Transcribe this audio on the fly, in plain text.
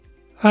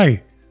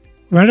Hi,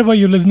 wherever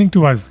you're listening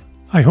to us,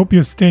 I hope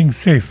you're staying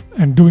safe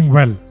and doing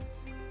well.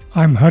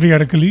 I'm Hari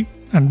Arakali,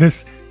 and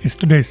this is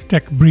today's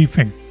Tech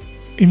Briefing.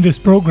 In this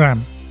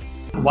program,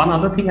 one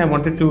other thing I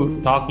wanted to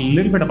talk a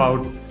little bit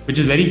about, which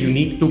is very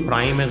unique to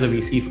Prime as a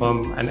VC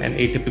firm and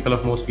atypical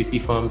of most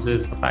VC firms,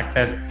 is the fact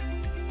that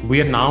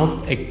we are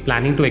now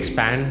planning to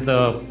expand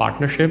the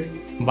partnership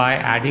by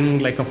adding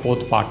like a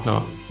fourth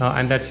partner.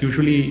 And that's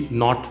usually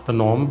not the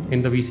norm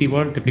in the VC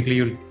world.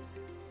 Typically,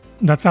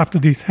 that's after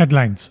these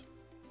headlines.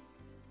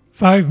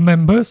 5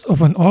 members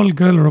of an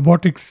all-girl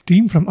robotics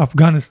team from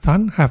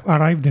Afghanistan have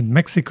arrived in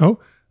Mexico,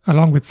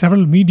 along with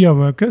several media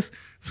workers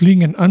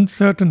fleeing an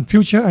uncertain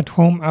future at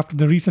home after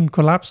the recent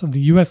collapse of the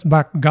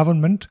US-backed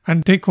government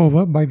and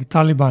takeover by the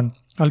Taliban,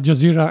 Al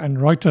Jazeera and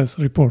Reuters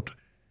report.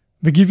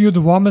 We give you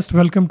the warmest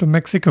welcome to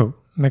Mexico,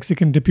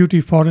 Mexican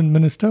Deputy Foreign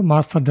Minister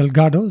Martha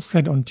Delgado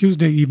said on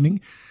Tuesday evening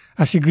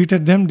as she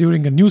greeted them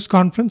during a news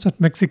conference at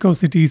Mexico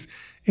City's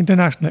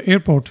International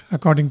Airport,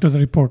 according to the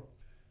report.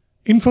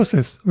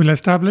 Infosys will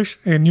establish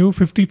a new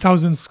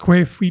 50,000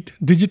 square feet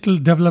digital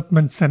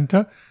development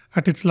center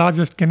at its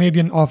largest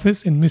Canadian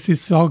office in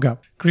Mississauga,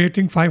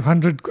 creating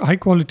 500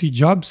 high-quality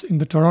jobs in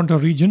the Toronto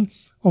region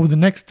over the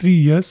next 3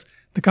 years,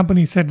 the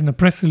company said in a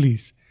press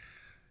release.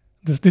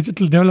 This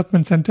digital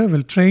development center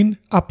will train,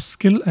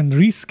 upskill and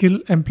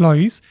reskill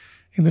employees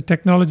in the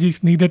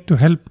technologies needed to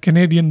help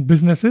Canadian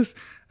businesses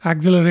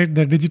accelerate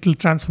their digital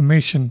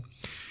transformation.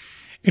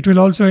 It will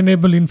also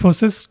enable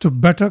Infosys to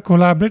better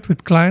collaborate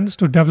with clients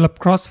to develop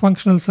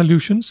cross-functional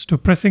solutions to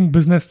pressing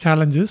business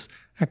challenges,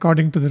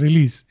 according to the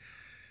release.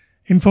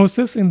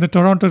 Infosys in the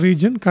Toronto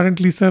region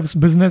currently serves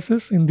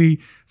businesses in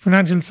the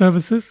financial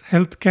services,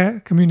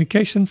 healthcare,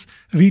 communications,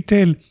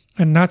 retail,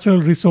 and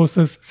natural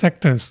resources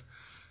sectors.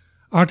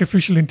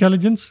 Artificial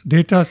intelligence,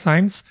 data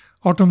science,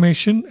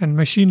 automation, and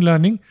machine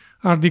learning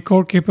are the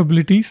core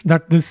capabilities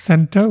that this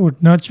center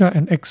would nurture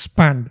and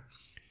expand.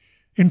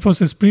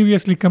 Infosys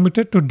previously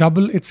committed to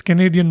double its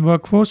Canadian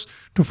workforce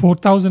to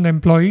 4,000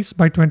 employees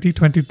by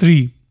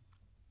 2023.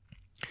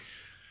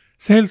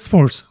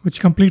 Salesforce, which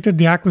completed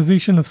the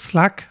acquisition of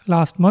Slack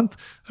last month,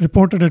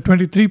 reported a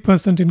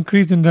 23%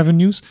 increase in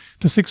revenues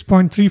to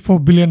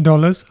 $6.34 billion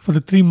for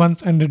the 3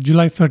 months ended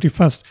July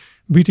 31st,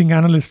 beating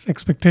analysts'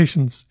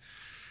 expectations.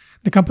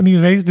 The company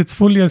raised its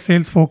full-year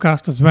sales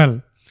forecast as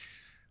well.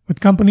 With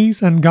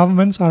companies and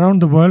governments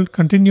around the world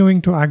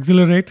continuing to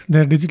accelerate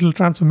their digital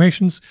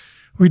transformations,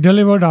 we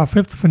delivered our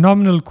 5th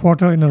phenomenal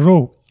quarter in a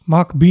row,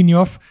 Mark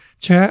Benioff,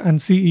 Chair and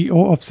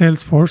CEO of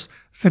Salesforce,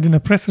 said in a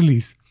press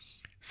release.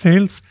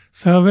 Sales,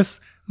 service,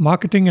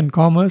 marketing and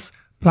commerce,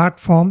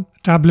 platform,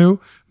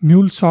 Tableau,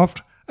 MuleSoft,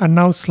 and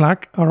now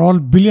Slack are all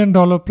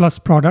billion-dollar-plus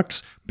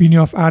products,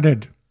 Benioff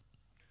added.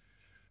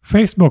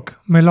 Facebook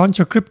may launch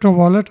a crypto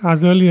wallet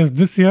as early as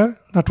this year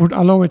that would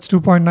allow its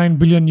 2.9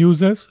 billion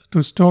users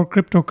to store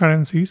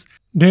cryptocurrencies,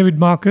 David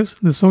Marcus,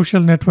 the social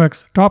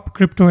network's top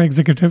crypto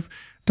executive,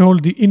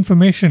 told The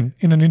Information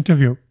in an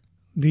interview.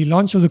 The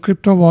launch of the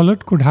crypto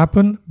wallet could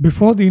happen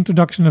before the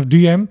introduction of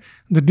Diem,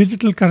 the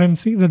digital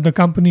currency that the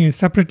company is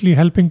separately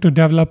helping to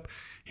develop,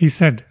 he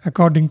said,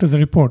 according to the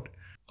report.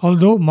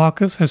 Although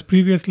Marcus has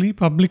previously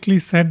publicly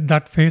said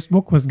that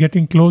Facebook was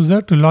getting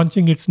closer to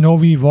launching its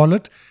Novi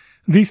wallet,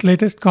 these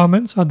latest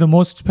comments are the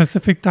most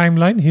specific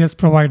timeline he has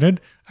provided,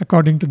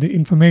 according to The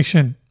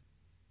Information.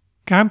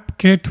 Camp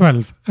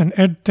K12, an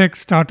edtech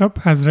startup,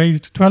 has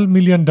raised $12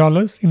 million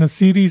in a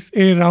Series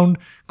A round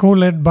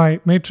co-led by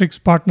Matrix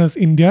Partners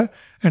India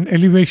and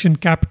Elevation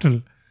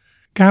Capital.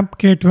 Camp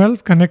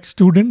K12 connects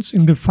students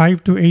in the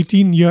 5 to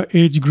 18-year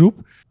age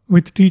group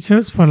with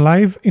teachers for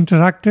live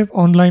interactive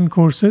online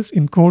courses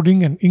in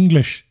coding and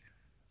English.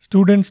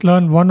 Students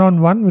learn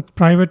one-on-one with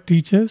private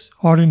teachers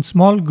or in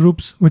small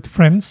groups with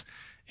friends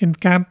in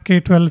Camp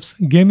K12's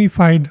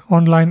gamified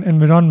online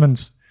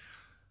environments.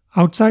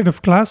 Outside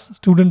of class,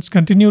 students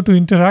continue to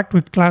interact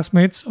with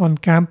classmates on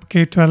Camp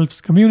K12's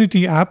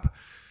community app,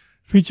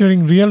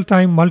 featuring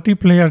real-time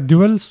multiplayer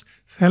duels,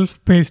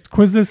 self-paced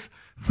quizzes,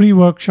 free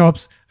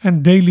workshops,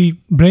 and daily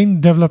brain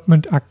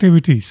development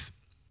activities.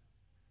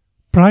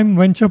 Prime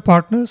Venture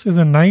Partners is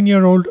a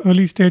 9-year-old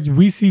early-stage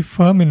VC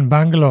firm in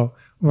Bangalore,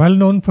 well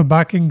known for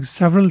backing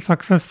several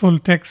successful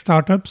tech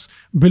startups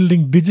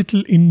building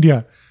digital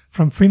India,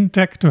 from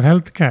fintech to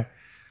healthcare.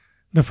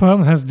 The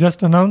firm has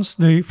just announced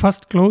the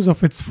first close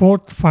of its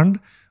 4th fund,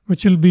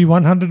 which will be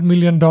 $100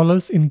 million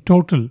in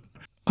total.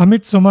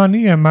 Amit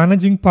Somani, a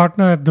managing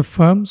partner at the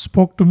firm,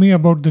 spoke to me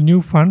about the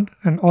new fund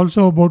and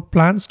also about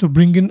plans to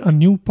bring in a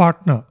new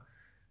partner.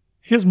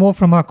 Here's more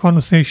from our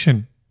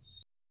conversation.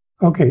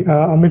 Okay,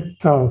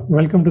 Amit,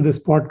 welcome to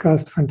this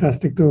podcast.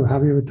 Fantastic to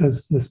have you with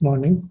us this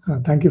morning.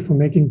 Thank you for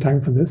making time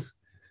for this.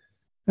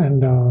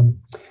 And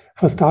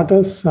for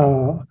starters,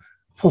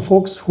 for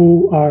folks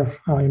who are,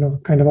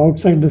 kind of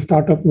outside the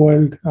startup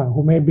world,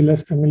 who may be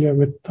less familiar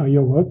with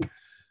your work,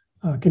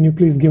 can you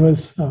please give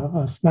us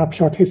a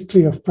snapshot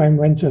history of Prime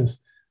Ventures?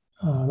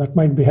 That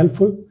might be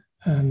helpful,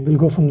 and we'll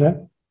go from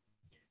there.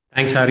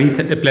 Thanks, Hari.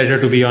 A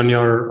pleasure to be on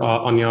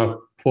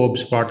your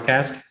Forbes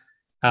podcast.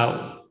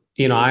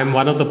 I'm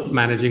one of the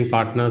managing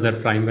partners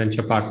at Prime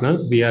Venture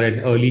Partners. We are an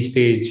early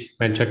stage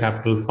venture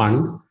capital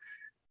fund.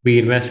 We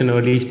invest in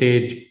early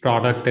stage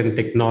product and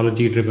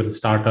technology driven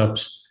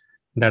startups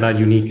that are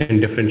unique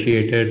and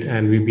differentiated.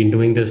 And we've been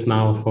doing this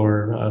now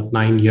for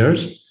 9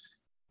 years.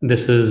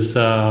 This is,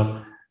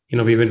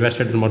 we've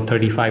invested in about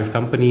 35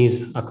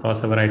 companies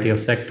across a variety of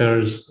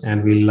sectors,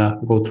 and we'll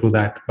go through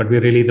that. But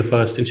we're really the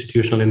first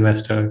institutional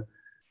investor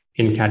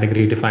in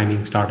category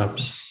defining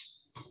startups.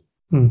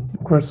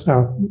 Of course,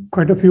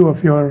 quite a few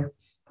of your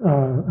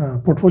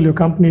portfolio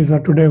companies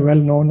are today well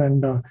known,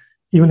 and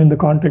even in the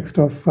context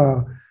of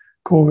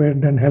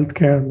COVID and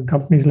healthcare,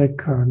 companies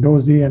like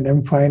Dozy and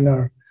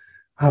MFine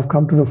have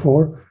come to the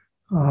fore.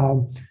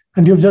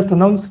 And you've just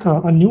announced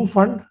a new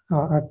fund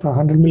at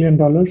 $100 million.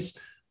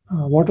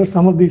 What are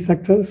some of these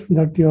sectors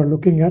that you're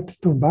looking at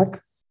to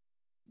back?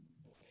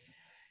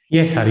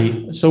 Yes,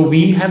 Hari. So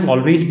we have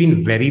always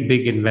been very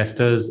big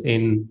investors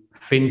in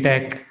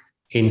fintech,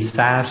 in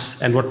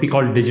SaaS, and what we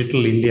call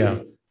Digital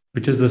India,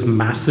 which is this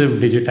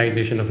massive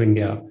digitization of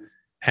India.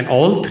 And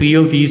all three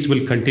of these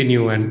will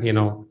continue, and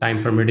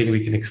time permitting,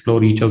 we can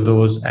explore each of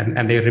those,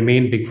 and they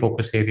remain big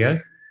focus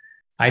areas.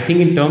 I think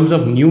in terms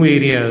of new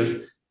areas,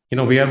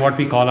 we are what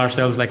we call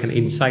ourselves like an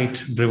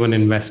insight-driven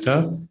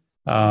investor,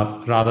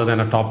 rather than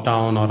a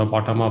top-down or a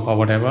bottom-up or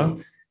whatever.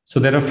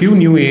 So there are a few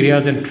new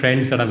areas and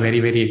trends that are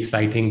very, very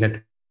exciting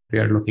that we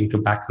are looking to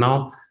back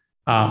now.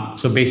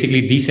 So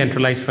basically,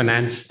 decentralized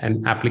finance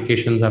and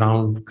applications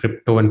around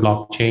crypto and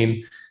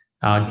blockchain,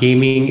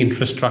 gaming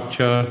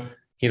infrastructure,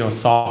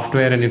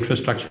 software and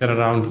infrastructure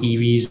around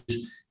EVs.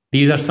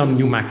 These are some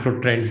new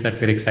macro trends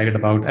that we're excited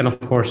about. And of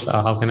course,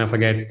 how can I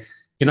forget,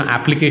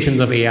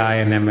 applications of AI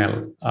and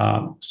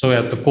ML. So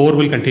at the core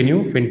will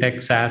continue,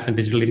 fintech, SaaS, and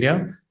Digital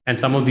India. And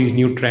some of these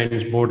new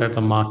trends, both at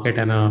the market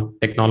and a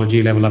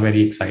technology level, are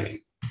very exciting.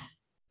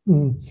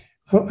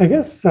 I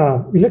guess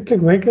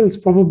electric vehicles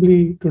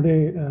probably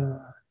today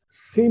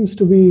seems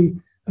to be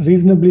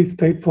reasonably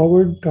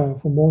straightforward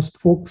for most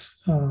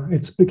folks.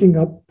 It's picking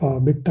up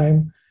big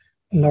time,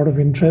 a lot of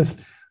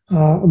interest.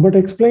 But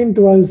explain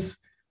to us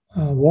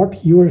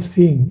what you are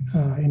seeing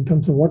in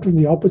terms of what is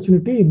the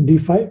opportunity in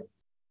DeFi.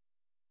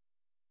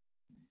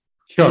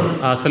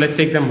 Sure. So let's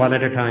take them one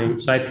at a time.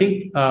 So I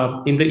think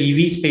in the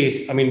EV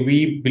space,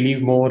 we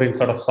believe more in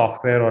sort of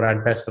software, or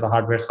at best the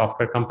hardware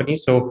software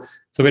companies. So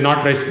we're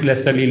not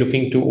necessarily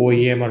looking to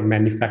OEM or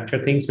manufacture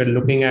things. We're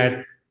looking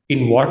at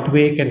in what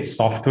way can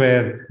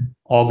software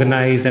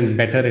organize and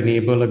better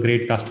enable a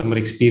great customer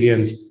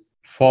experience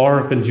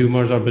for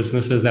consumers or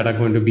businesses that are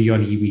going to be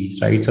on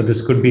EVs, right? So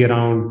this could be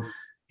around,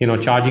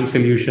 charging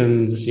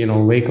solutions,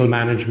 vehicle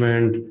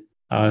management,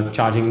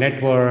 charging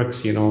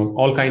networks,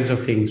 all kinds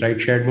of things, right?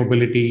 Shared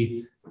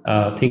mobility,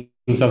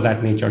 things of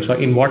that nature. So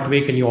in what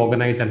way can you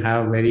organize and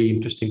have very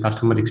interesting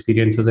customer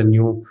experiences and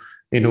new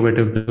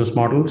innovative business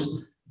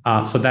models?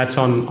 So that's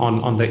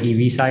on the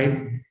EV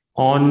side.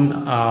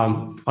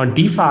 On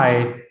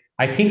DeFi,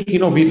 I think,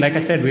 like I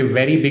said, we're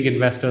very big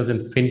investors in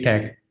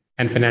fintech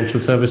and financial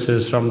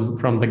services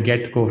from the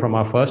get-go, from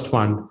our first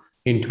fund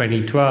in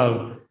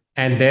 2012.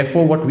 And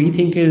therefore, what we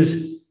think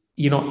is,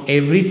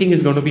 everything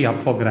is going to be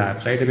up for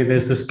grabs, right?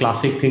 There's this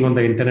classic thing on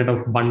the internet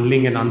of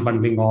bundling and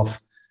unbundling of.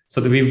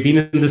 So we've been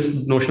in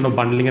this notion of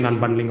bundling and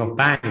unbundling of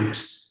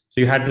banks.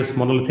 So you had this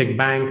monolithic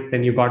bank,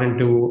 then you got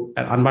into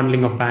an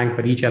unbundling of bank,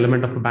 where each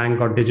element of a bank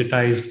got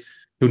digitized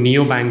to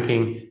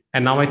neo-banking.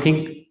 And now I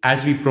think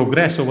as we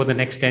progress over the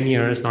next 10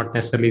 years, not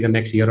necessarily the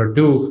next year or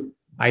two,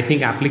 I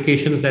think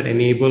applications that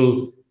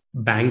enable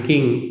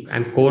banking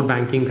and core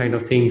banking kind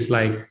of things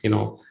like,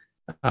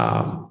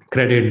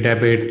 credit,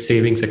 debit,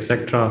 savings,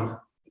 etc.,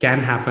 can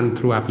happen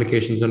through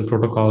applications and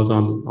protocols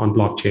on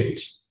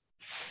blockchains.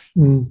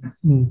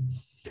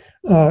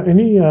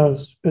 Any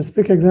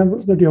specific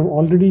examples that you have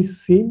already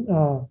seen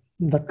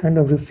that kind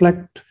of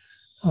reflect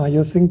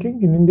your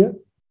thinking in India?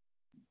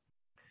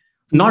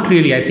 Not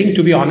really. I think,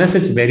 to be honest,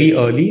 it's very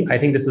early. I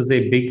think this is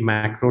a big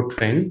macro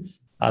trend.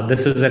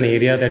 This is an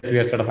area that we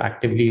are sort of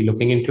actively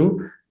looking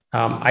into.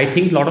 I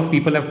think a lot of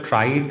people have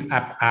tried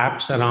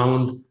apps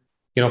around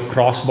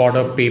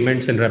cross-border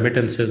payments and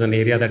remittances, an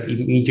area that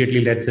immediately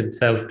lends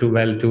itself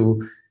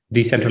to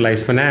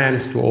decentralized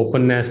finance, to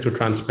openness, to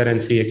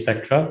transparency,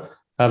 etc.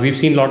 We've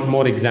seen a lot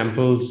more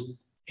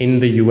examples in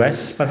the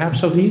US,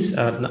 perhaps, of these.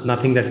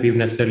 Nothing that we've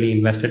necessarily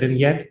invested in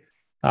yet.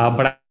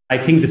 But I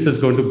think this is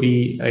going to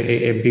be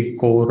a big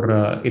core,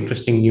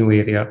 interesting new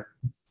area.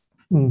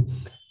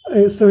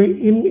 So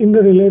in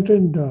the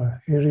related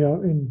area,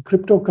 in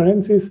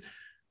cryptocurrencies,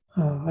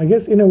 I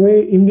guess in a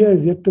way, India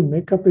is yet to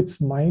make up its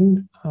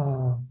mind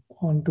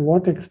on to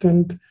what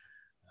extent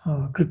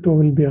crypto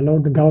will be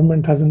allowed. The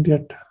government hasn't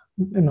yet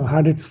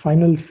had its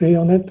final say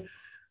on it.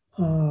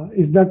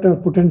 Is that a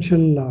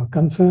potential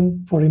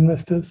concern for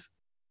investors?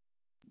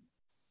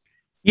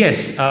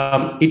 Yes,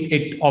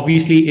 it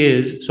obviously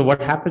is. So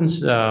what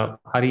happens,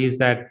 Hari, is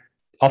that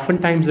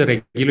oftentimes the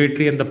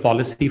regulatory and the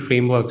policy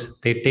frameworks,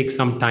 they take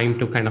some time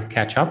to kind of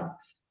catch up.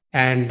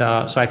 And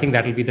so I think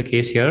that will be the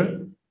case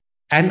here.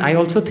 And I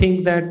also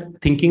think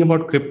that thinking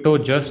about crypto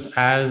just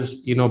as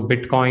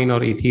Bitcoin or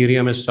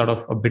Ethereum is sort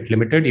of a bit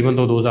limited, even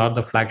though those are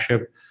the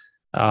flagship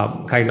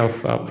kind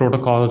of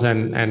protocols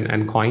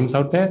and coins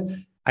out there.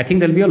 I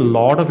think there'll be a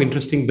lot of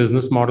interesting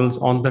business models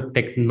on the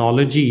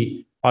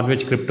technology on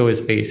which crypto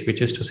is based,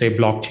 which is to say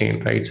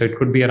blockchain, right? So it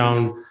could be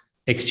around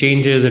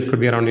exchanges, it could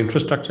be around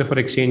infrastructure for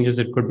exchanges,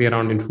 it could be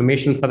around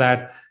information for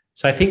that.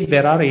 So I think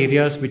there are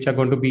areas which are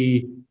going to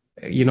be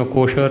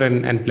kosher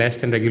and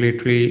blessed and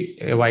regulatory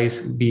wise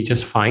be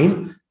just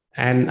fine.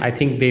 And I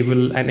think they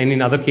will, and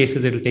in other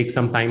cases it'll take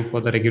some time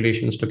for the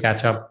regulations to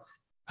catch up.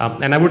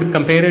 And I would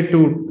compare it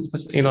to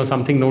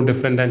something no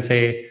different than,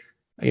 say,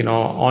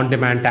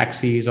 on-demand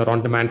taxis or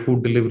on-demand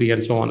food delivery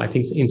and so on. I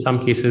think in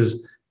some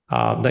cases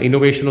the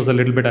innovation was a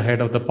little bit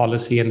ahead of the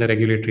policy and the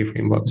regulatory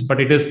frameworks,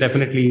 but it is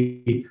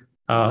definitely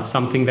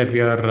something that we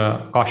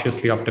are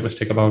cautiously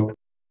optimistic about.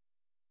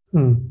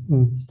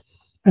 Mm-hmm.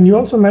 And you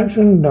also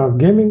mentioned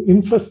gaming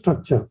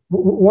infrastructure.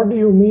 What do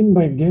you mean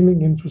by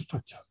gaming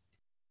infrastructure?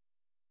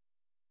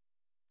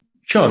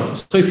 Sure.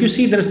 So if you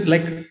see, there's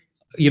a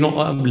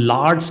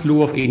large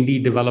slew of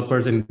indie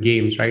developers and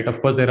games, right?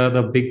 Of course, there are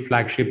the big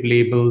flagship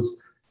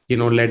labels,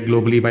 led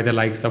globally by the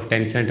likes of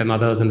Tencent and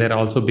others. And there are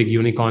also big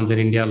unicorns in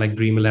India like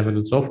Dream11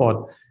 and so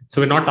forth.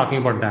 So we're not talking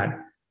about that.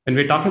 When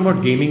we're talking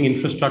about gaming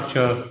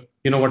infrastructure,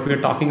 what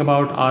we're talking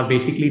about are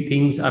basically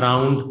things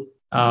around,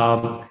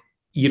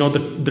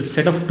 the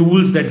set of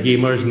tools that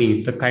gamers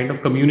need, the kind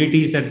of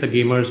communities that the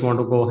gamers want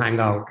to go hang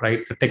out,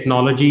 right? The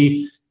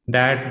technology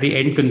that the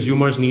end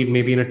consumers need,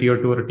 maybe in a tier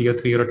 2 or a tier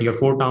 3 or a tier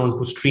 4 town,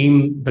 to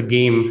stream the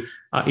game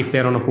if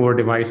they're on a poor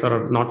device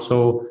or a not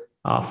so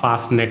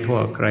fast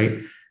network, right?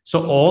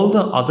 So all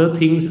the other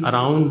things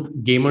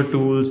around gamer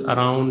tools,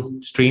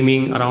 around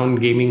streaming,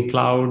 around gaming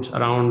clouds,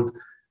 around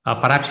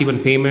perhaps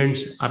even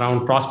payments,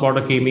 around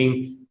cross-border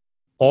gaming,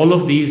 all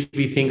of these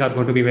we think are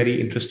going to be very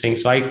interesting.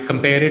 So I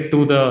compare it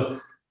to the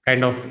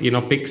kind of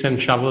picks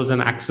and shovels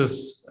and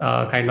axes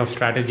kind of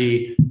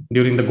strategy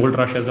during the gold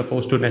rush, as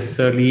opposed to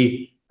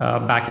necessarily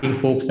backing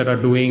folks that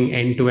are doing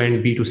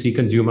end-to-end B2C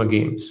consumer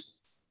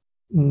games.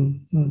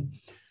 Mm-hmm.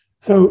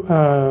 So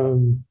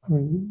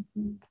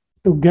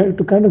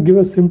to kind of give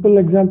a simple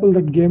example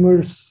that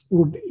gamers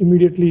would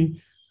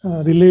immediately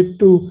relate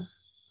to,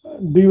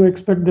 do you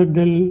expect that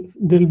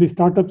there'll be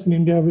startups in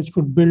India which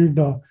could build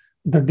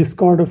the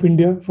Discord of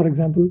India, for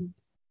example?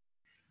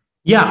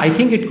 Yeah, I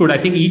think it could. I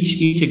think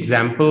each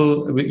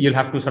example you'll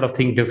have to sort of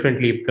think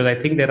differently, because I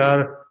think there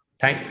are,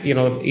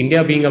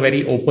 India being a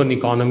very open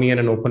economy and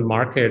an open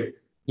market,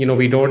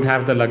 we don't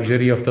have the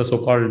luxury of the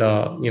so-called,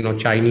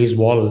 Chinese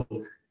wall.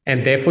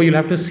 And therefore, you'll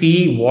have to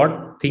see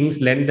what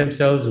things lend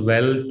themselves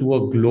well to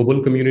a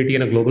global community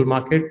and a global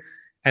market,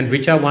 and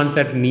which are ones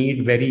that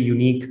need very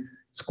unique,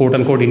 quote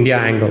unquote, India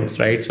angles,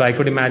 right? So I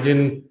could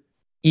imagine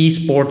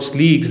esports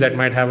leagues that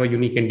might have a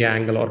unique India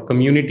angle, or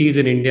communities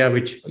in India,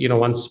 which,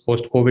 once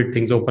post-COVID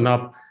things open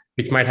up,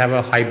 which might have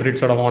a hybrid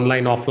sort of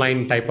online,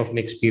 offline type of an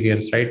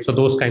experience, right? So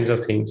those kinds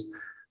of things.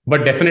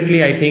 But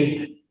definitely, I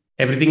think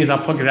everything is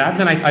up for grabs.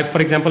 And I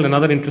for example,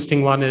 another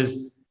interesting one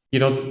is,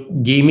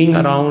 gaming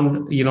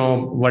around,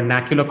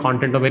 vernacular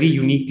content, or very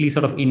uniquely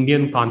sort of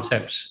Indian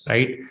concepts,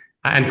 right?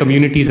 And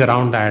communities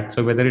around that.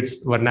 So whether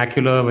it's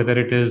vernacular, whether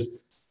it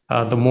is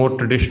the more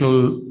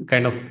traditional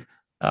kind of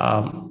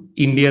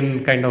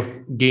Indian kind of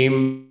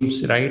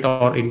games, right?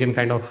 Or Indian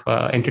kind of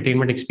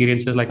entertainment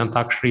experiences like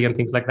Antakshari and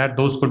things like that,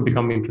 those could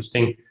become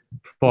interesting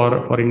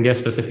for India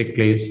specific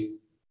plays.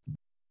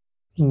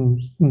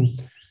 Mm-hmm.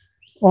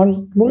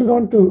 Moving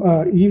on to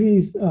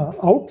EVs,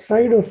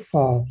 outside of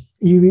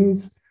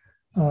EVs,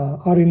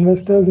 are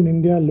investors in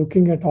India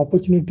looking at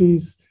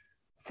opportunities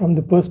from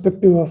the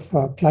perspective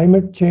of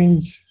climate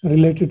change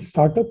related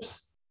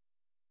startups?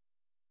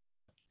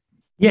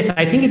 Yes,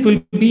 I think it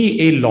will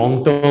be a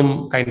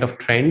long-term kind of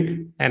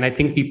trend. And I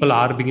think people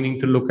are beginning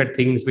to look at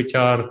things which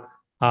are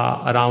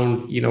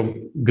around,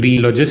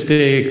 green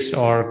logistics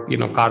or,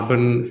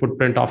 carbon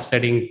footprint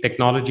offsetting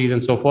technologies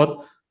and so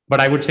forth. But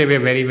I would say we're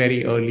very,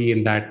 very early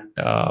in that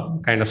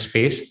kind of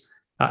space.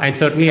 And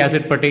certainly as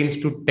it pertains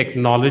to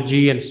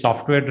technology and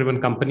software-driven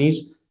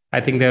companies,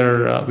 I think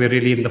we're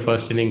really in the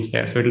first innings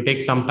there. So it'll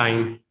take some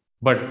time,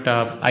 but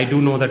I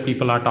do know that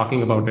people are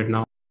talking about it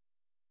now.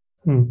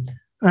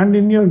 And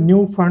in your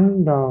new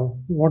fund,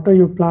 what are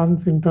your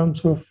plans in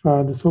terms of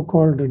the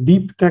so-called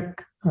deep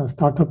tech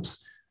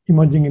startups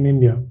emerging in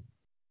India?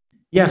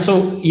 Yeah,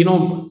 so,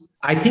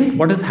 I think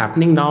what is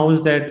happening now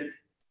is that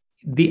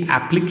the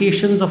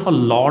applications of a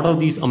lot of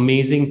these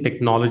amazing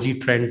technology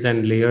trends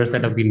and layers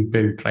that have been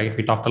built, right?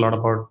 We talked a lot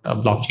about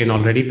blockchain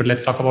already, but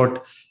let's talk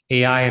about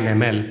AI and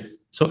ML.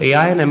 So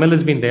AI and ML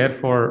has been there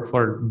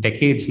for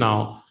decades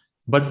now,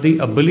 but the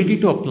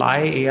ability to apply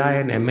AI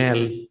and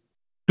ML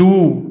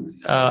to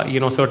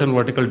certain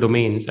vertical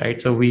domains, right?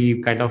 So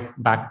we kind of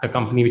backed a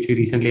company which we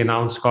recently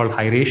announced called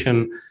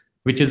Hiration,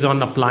 which is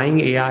on applying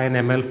AI and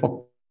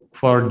ML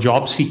for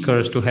job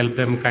seekers to help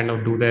them kind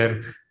of do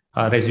their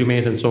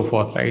resumes and so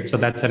forth, right? So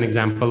that's an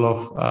example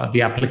of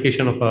the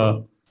application of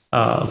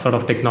a sort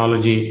of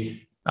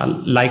technology.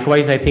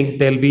 Likewise, I think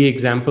there'll be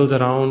examples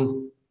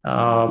around,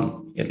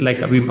 like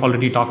we've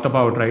already talked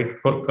about, right?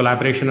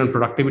 Collaboration and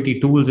productivity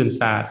tools in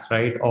SaaS,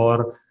 right?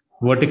 Or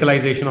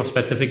verticalization of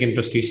specific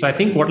industries. So I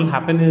think what will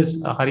happen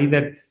is, Hari,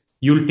 that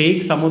you'll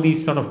take some of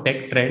these sort of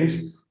tech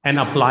trends and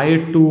apply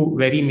it to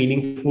very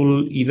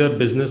meaningful either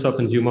business or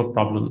consumer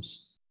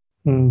problems.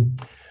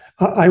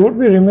 I would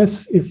be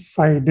remiss if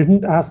I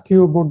didn't ask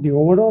you about the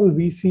overall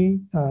VC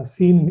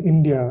scene in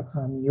India.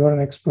 You're an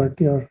expert,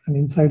 you're an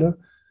insider.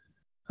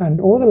 And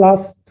over the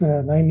last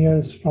 9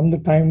 years, from the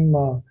time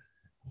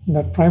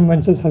that Prime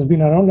Ventures has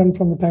been around and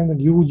from the time that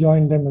you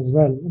joined them as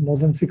well, more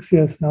than 6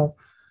 years now,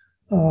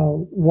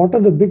 what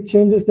are the big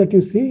changes that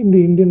you see in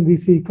the Indian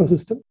VC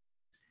ecosystem?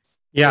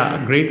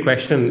 Yeah, great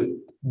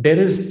question. There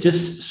is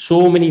just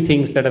so many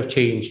things that have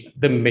changed.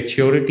 The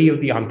maturity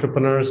of the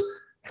entrepreneurs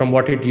from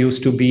what it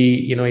used to be,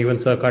 even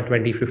circa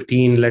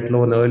 2015, let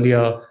alone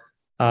earlier,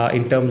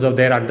 in terms of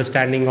their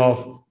understanding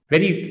of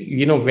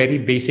very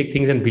basic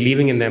things and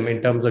believing in them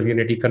in terms of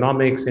unit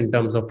economics, in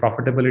terms of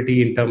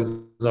profitability, in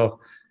terms of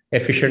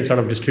efficient sort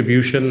of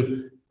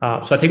distribution.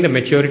 So I think the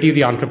maturity of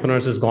the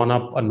entrepreneurs has gone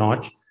up a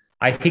notch.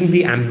 I think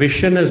the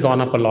ambition has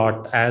gone up a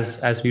lot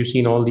as we've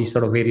seen all these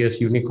sort of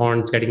various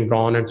unicorns getting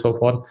born and so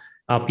forth.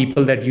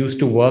 People that used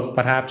to work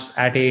perhaps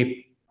at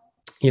a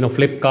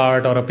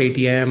Flipkart or a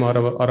Paytm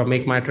or a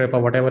Make My Trip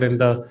or whatever in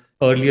the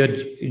earlier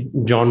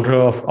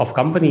genre of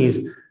companies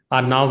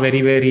are now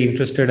very, very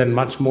interested and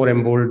much more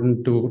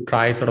emboldened to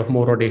try sort of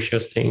more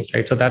audacious things,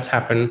 right? So that's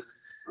happened.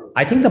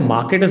 I think the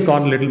market has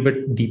gone a little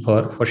bit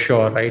deeper for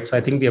sure, right? So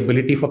I think the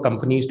ability for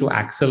companies to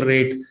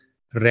accelerate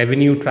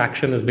revenue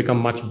traction has become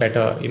much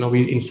better.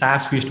 We in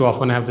SaaS we used to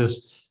often have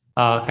this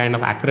kind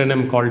of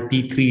acronym called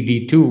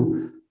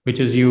T3D2, which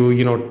is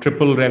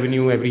triple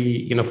revenue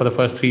every for the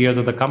first 3 years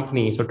of the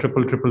company. So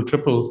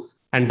triple,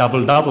 and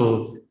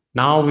double.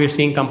 Now we're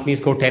seeing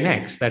companies go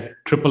 10x. That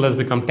triple has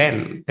become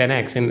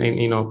 10x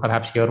in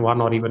perhaps year one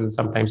or even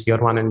sometimes year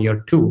one and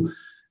year two.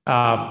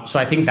 So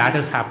I think that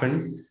has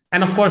happened.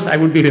 And of course, I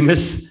would be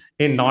remiss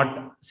in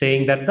not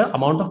saying that the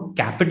amount of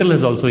capital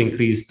has also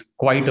increased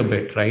quite a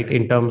bit, right?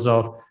 In terms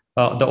of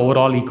the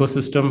overall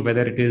ecosystem,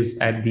 whether it is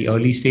at the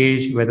early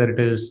stage, whether it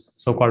is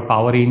so-called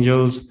power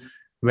angels,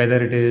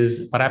 whether it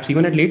is perhaps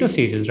even at later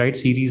stages, right?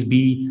 Series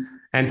B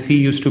and C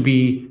used to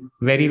be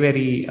very,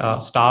 very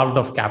starved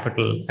of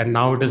capital. And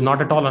now it is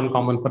not at all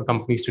uncommon for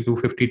companies to do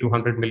 $50 to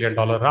 $100 million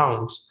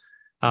rounds,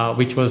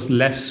 which was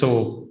less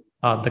so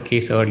the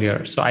case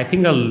earlier. So I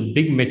think a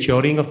big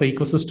maturing of the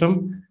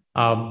ecosystem,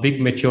 big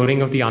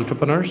maturing of the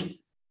entrepreneurs,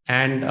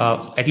 and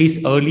at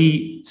least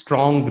early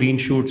strong green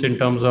shoots in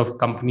terms of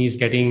companies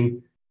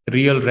getting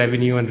real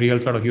revenue and real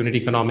sort of unit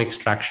economics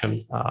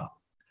traction.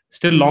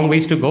 Still long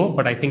ways to go,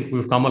 but I think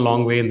we've come a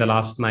long way in the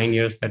last 9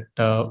 years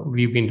that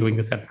we've been doing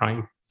this at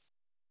Prime.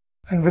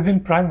 And within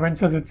Prime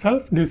Ventures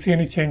itself, do you see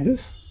any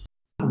changes?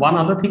 One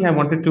other thing I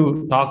wanted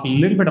to talk a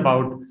little bit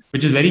about,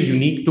 which is very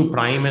unique to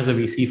Prime as a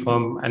VC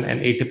firm and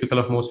atypical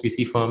of most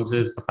VC firms,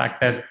 is the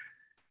fact that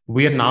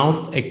we are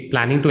now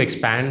planning to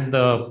expand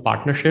the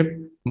partnership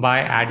by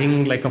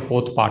adding like a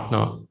fourth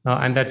partner.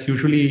 And that's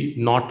usually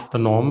not the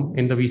norm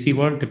in the VC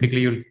world.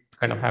 Typically, you'll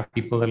kind of have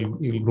people that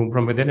you'll groom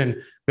from within. And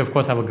we, of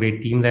course, have a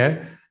great team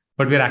there.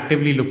 But we're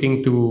actively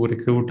looking to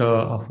recruit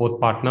a fourth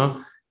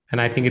partner. And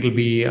I think it'll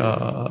be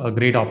a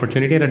great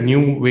opportunity and a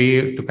new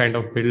way to kind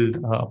of build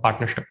a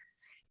partnership.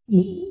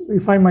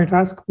 If I might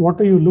ask,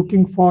 what are you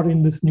looking for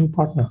in this new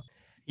partner?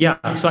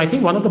 Yeah, so I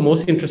think one of the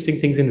most interesting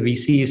things in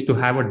VC is to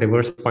have a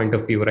diverse point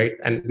of view, right?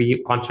 And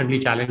we constantly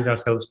challenge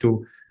ourselves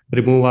to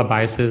remove our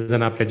biases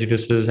and our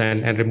prejudices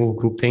and remove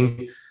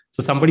groupthink.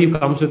 So somebody who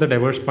comes with a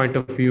diverse point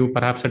of view,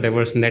 perhaps a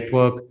diverse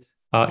network,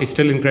 is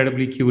still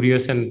incredibly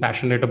curious and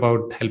passionate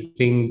about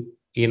helping,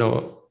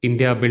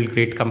 India build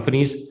great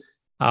companies.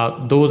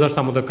 Those are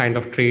some of the kind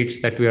of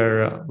traits that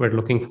we're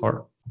looking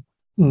for.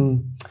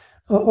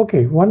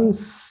 Okay, one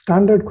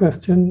standard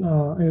question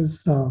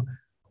is,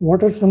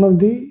 what are some of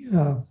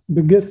the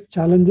biggest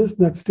challenges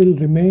that still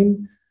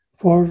remain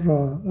for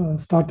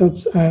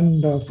startups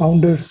and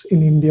founders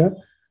in India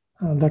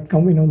that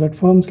that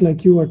firms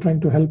like you are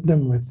trying to help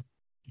them with?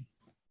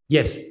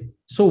 Yes.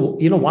 So,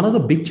 one of the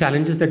big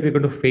challenges that we're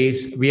going to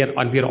face, we are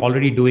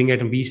already doing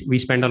it, and we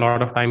spend a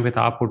lot of time with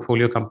our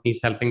portfolio companies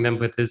helping them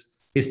with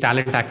is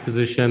talent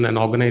acquisition and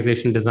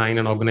organization design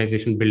and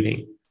organization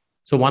building.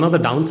 So one of the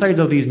downsides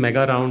of these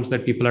mega rounds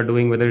that people are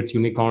doing, whether it's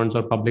unicorns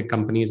or public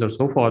companies or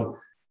so forth,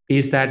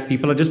 is that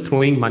people are just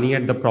throwing money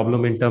at the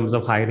problem in terms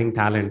of hiring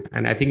talent.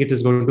 And I think it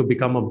is going to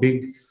become a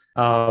big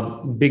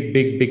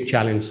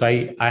challenge. So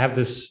I have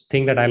this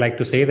thing that I like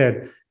to say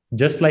that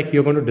just like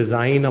you're going to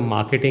design a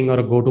marketing or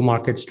a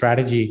go-to-market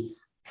strategy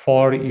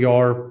for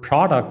your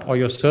product or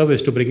your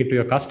service to bring it to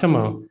your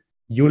customer,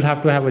 you'll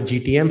have to have a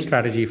GTM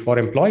strategy for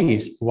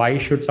employees. Why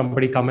should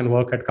somebody come and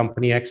work at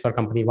company X or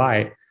company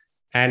Y?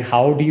 And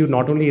how do you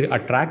not only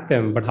attract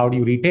them, but how do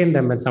you retain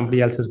them when somebody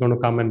else is going to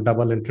come and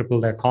double and triple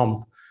their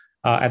comp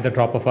at the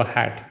drop of a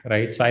hat,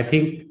 right? So I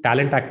think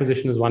talent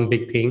acquisition is one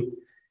big thing.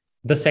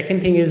 The second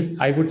thing is,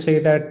 I would say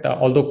that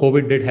although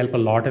COVID did help a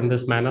lot in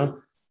this manner,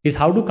 is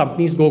how do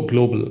companies go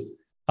global?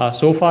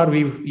 So far,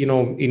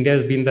 India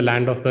has been the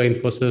land of the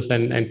Infosys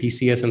and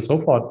TCS and so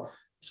forth.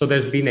 So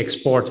there's been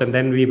exports, and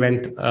then we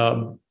went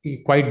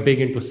quite big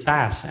into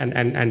SaaS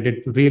and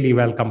did really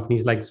well.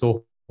 Companies like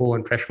Zoho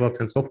and Freshworks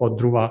and so forth,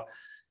 Dhruva.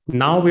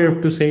 Now we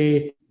have to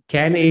say,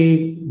 can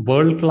a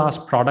world-class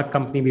product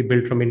company be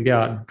built from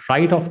India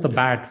right off the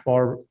bat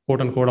for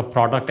quote unquote a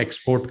product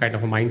export kind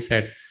of a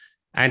mindset?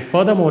 And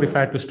furthermore, if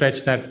I had to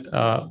stretch that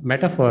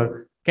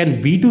metaphor,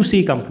 can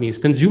B2C companies,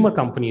 consumer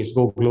companies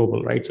go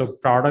global, right? So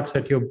products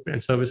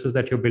and services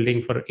that you're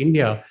building for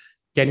India,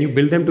 can you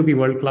build them to be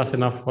world-class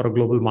enough for a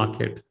global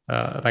market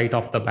right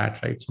off the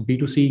bat, right? So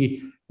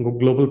B2C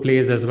global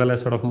plays as well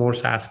as sort of more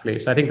SaaS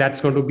plays. So I think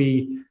that's going to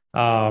be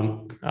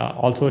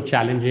also a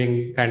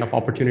challenging kind of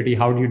opportunity.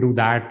 How do you do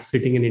that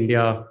sitting in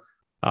India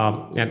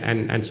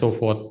and so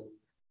forth?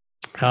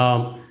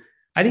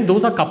 I think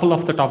those are a couple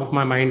off the top of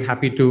my mind.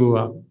 Happy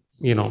to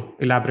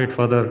elaborate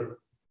further.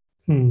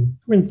 I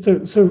mean,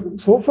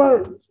 so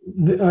far,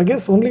 I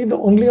guess only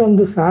on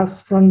the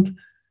SaaS front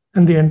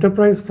and the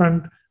enterprise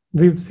front,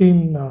 we've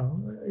seen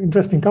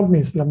interesting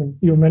companies. I mean,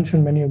 you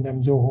mentioned many of them,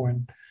 Zoho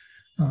and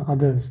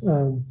others.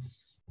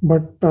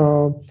 But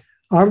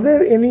are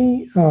there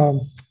any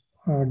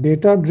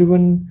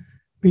data-driven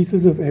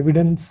pieces of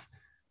evidence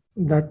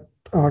that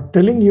are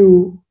telling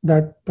you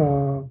that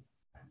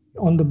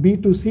on the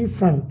B2C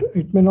front,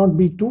 it may not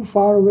be too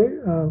far away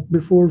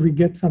before we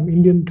get some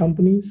Indian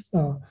companies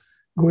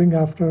going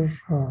after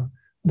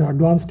the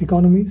advanced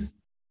economies?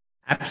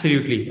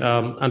 Absolutely.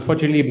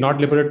 Unfortunately, I'm not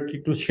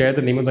liberated to share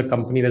the name of the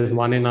company. There's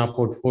one in our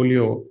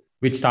portfolio,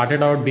 which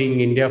started out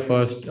being India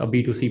first, a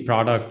B2C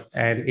product.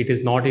 And it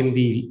is not in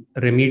the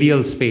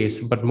remedial space,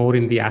 but more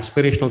in the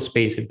aspirational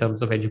space in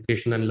terms of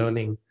education and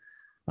learning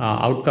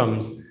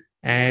outcomes.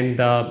 And,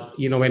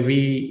 when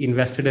we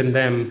invested in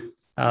them,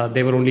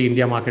 they were only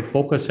India market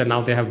focused. And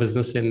now they have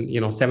business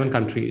in, 7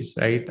 countries,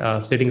 right?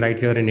 Sitting right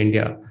here in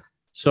India.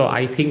 So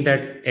I think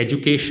that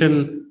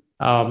education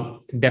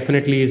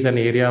definitely is an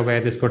area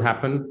where this could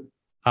happen.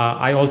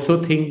 I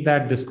also think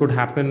that this could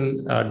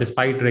happen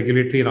despite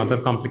regulatory and other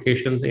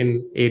complications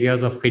in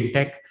areas of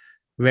fintech,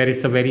 where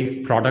it's a very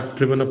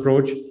product-driven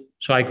approach.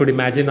 So I could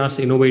imagine us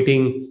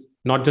innovating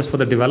not just for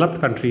the developed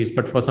countries,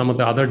 but for some of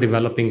the other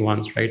developing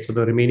ones, right? So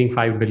the remaining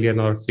 5 billion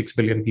or 6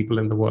 billion people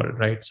in the world,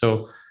 right?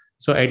 So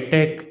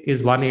edtech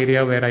is one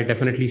area where I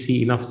definitely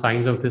see enough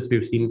signs of this.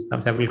 We've seen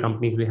several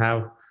companies. We have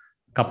a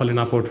couple in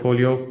our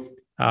portfolio.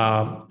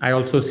 I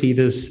also see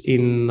this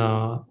in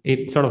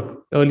sort of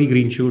early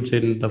green shoots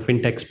in the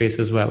fintech space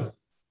as well.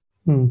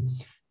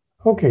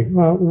 Okay.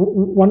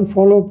 One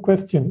follow-up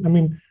question. I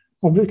mean,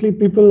 obviously,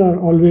 people are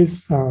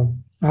always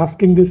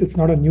asking this. It's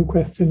not a new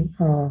question.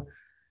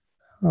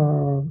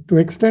 To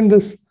extend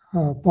this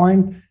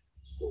point,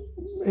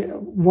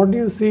 what do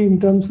you see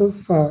in terms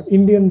of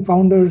Indian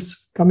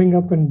founders coming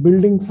up and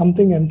building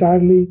something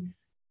entirely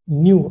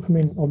new? I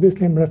mean,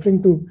 obviously, I'm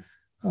referring to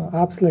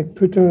apps like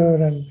Twitter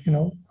and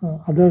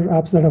other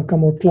apps that have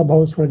come out,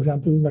 Clubhouse, for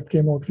example, that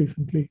came out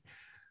recently.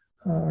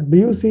 Do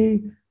you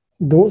see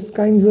those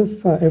kinds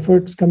of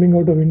efforts coming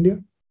out of India?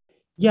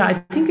 Yeah,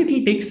 I think it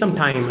will take some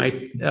time.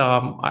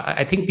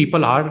 I think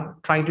people are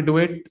trying to do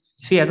it.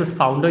 See, as a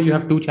founder, you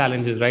have 2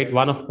 challenges, right?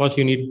 One, of course,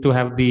 you need to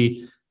have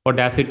the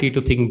audacity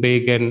to think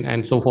big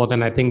and so forth.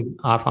 And I think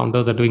our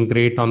founders are doing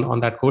great on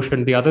that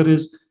quotient. The other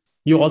is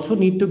you also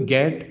need to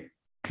get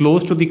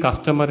close to the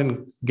customer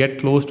and get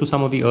close to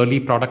some of the early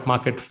product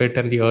market fit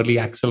and the early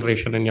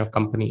acceleration in your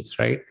companies,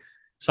 right?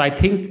 So I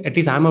think, at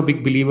least I'm a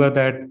big believer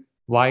that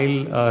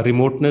while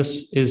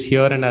remoteness is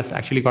here and has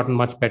actually gotten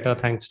much better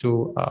thanks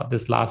to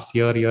this last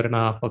year and a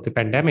half of the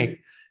pandemic,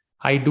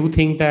 I do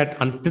think that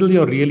until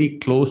you're really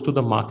close to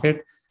the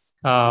market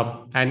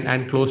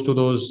and close to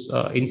those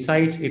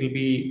insights, it'll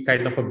be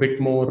kind of a bit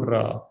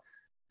more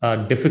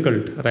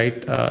difficult,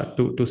 right,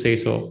 to say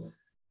so.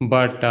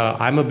 But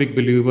I'm a big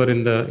believer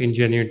in the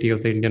ingenuity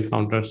of the Indian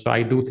founders. So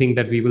I do think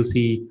that we will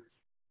see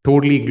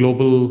totally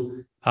global,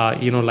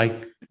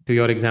 like to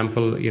your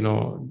example,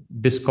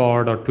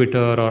 Discord or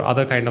Twitter or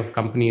other kind of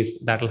companies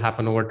that will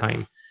happen over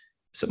time.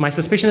 So my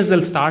suspicion is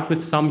they'll start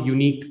with some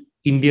unique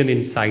Indian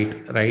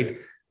insight, right,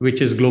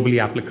 which is globally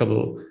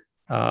applicable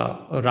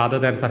rather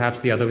than perhaps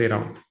the other way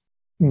around.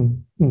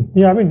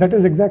 Yeah, I mean, that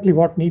is exactly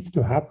what needs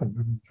to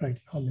happen, right?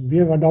 I mean, we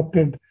have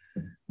adopted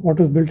what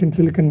was built in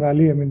Silicon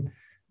Valley. I mean,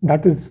 I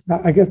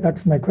guess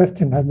that's my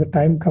question. Has the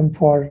time come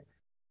for,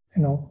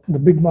 the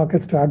big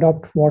markets to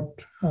adopt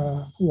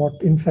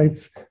what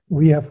insights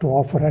we have to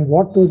offer and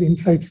what those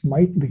insights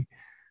might be?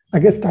 I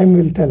guess time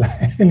will tell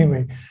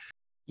anyway.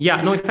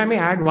 Yeah, no, if I may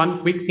add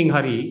one quick thing,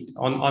 Hari,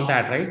 on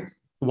that, right?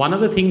 One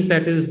of the things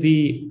that is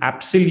the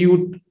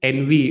absolute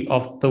envy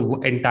of the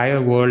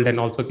entire world and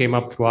also came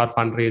up through our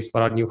fundraise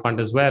for our new fund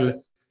as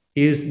well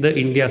is the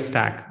India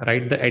stack,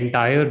 right? The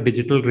entire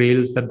digital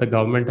rails that the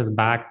government has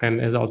backed and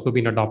has also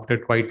been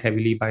adopted quite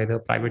heavily by the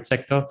private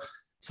sector.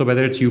 So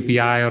whether it's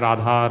UPI or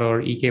Aadhaar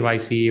or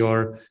eKYC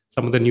or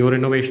some of the newer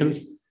innovations.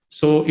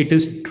 So it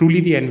is truly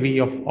the envy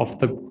of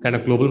the kind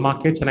of global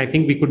markets. And I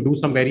think we could do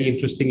some very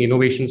interesting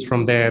innovations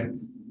from there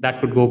that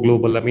could go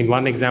global. I mean,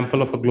 one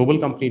example of a global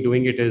company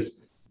doing it is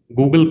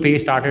Google Pay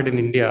started in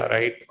India,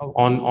 right,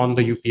 on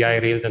the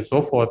UPI rails and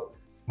so forth,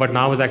 but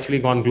now has actually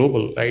gone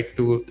global, right,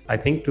 to I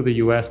think to the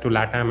US, to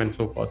LATAM, and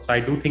so forth. So I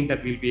do think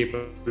that we'll be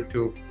able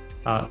to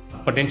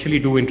potentially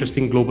do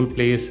interesting global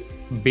plays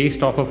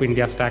based off of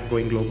India Stack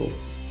going global.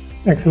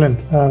 Excellent.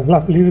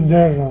 We'll leave it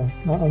there.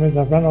 Amit,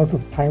 I've run out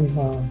of time.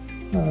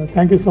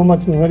 Thank you so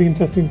much. A very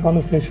interesting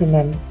conversation,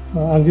 and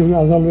as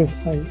always,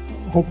 I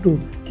hope to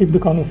keep the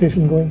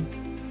conversation going.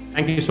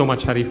 Thank you so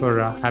much, Hari, for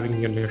having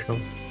me on your show.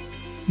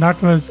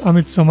 That was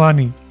Amit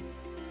Somani.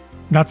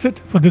 That's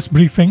it for this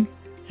briefing.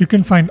 You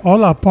can find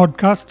all our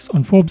podcasts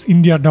on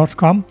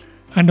ForbesIndia.com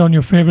and on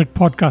your favorite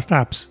podcast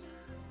apps.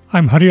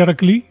 I'm Hari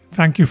Arakali.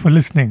 Thank you for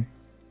listening.